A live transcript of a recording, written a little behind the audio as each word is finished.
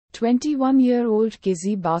21-year-old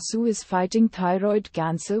Kizzy Basu is fighting thyroid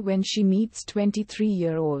cancer when she meets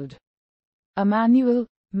 23-year-old Emmanuel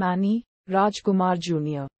Manny Rajkumar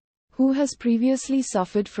Jr., who has previously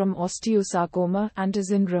suffered from osteosarcoma and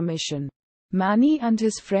is in remission. Manny and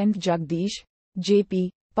his friend Jagdish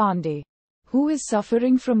J.P. Pandey, who is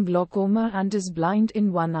suffering from glaucoma and is blind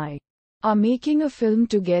in one eye, are making a film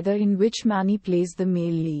together in which Manny plays the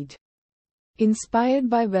male lead.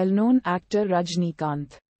 Inspired by well-known actor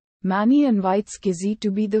Rajnikant, Manny invites Kizzy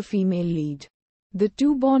to be the female lead. The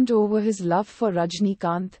two bond over his love for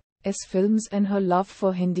Rajnikant's films and her love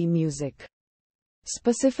for Hindi music.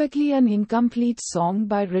 Specifically an incomplete song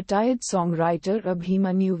by retired songwriter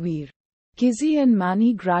Abhimanyu Veer. Kizzy and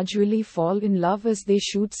Manny gradually fall in love as they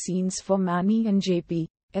shoot scenes for Manny and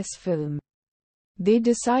JP's film. They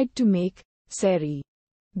decide to make Seri,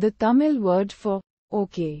 the Tamil word for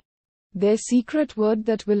okay, their secret word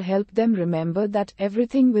that will help them remember that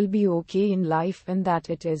everything will be okay in life and that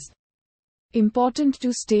it is important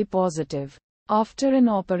to stay positive. After an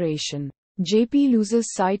operation, JP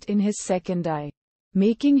loses sight in his second eye,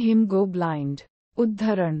 making him go blind.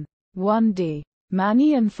 Udharan. One day,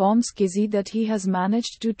 Manny informs Kizzy that he has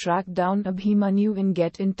managed to track down Abhimanyu and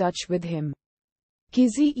get in touch with him.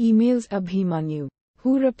 Kizzy emails Abhimanyu,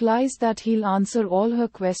 who replies that he'll answer all her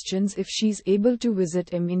questions if she's able to visit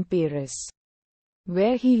him in Paris,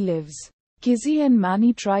 where he lives. Kizzy and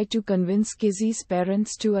Manny try to convince Kizzy's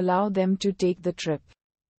parents to allow them to take the trip.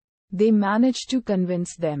 They manage to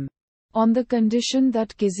convince them, on the condition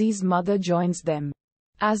that Kizzy's mother joins them.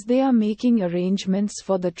 As they are making arrangements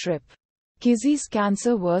for the trip, Kizzy's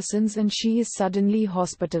cancer worsens and she is suddenly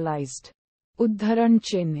hospitalized. Udharan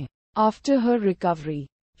Chinna. After her recovery,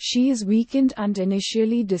 she is weakened and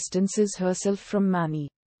initially distances herself from Manny.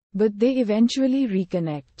 But they eventually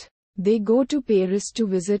reconnect. They go to Paris to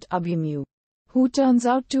visit Abhimanyu, who turns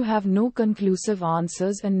out to have no conclusive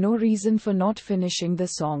answers and no reason for not finishing the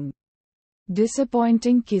song,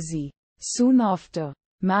 disappointing Kizzy. Soon after,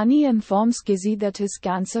 Manny informs Kizzy that his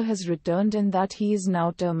cancer has returned and that he is now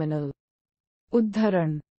terminal.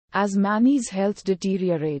 Udharan. As Manny's health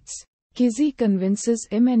deteriorates, Kizzy convinces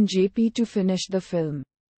him and JP to finish the film.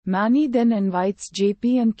 Manny then invites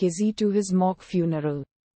JP and Kizzy to his mock funeral,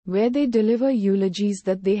 where they deliver eulogies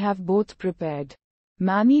that they have both prepared.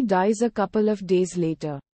 Manny dies a couple of days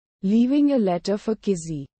later, leaving a letter for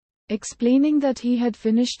Kizzy, explaining that he had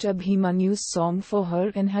finished Abhimanyu's song for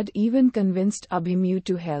her and had even convinced Abhimanyu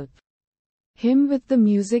to help him with the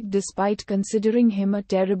music despite considering him a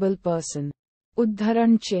terrible person.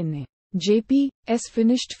 Udharan Chinna. JP's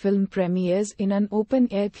finished film premieres in an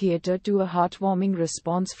open-air theatre to a heartwarming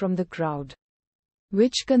response from the crowd,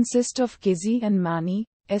 which consist of Kizzy and Manny's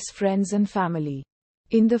friends and family.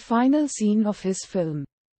 In the final scene of his film,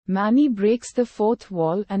 Manny breaks the fourth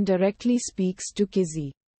wall and directly speaks to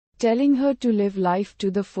Kizzy, telling her to live life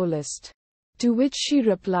to the fullest. To which she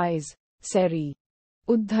replies, Seri.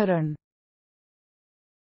 Udharan.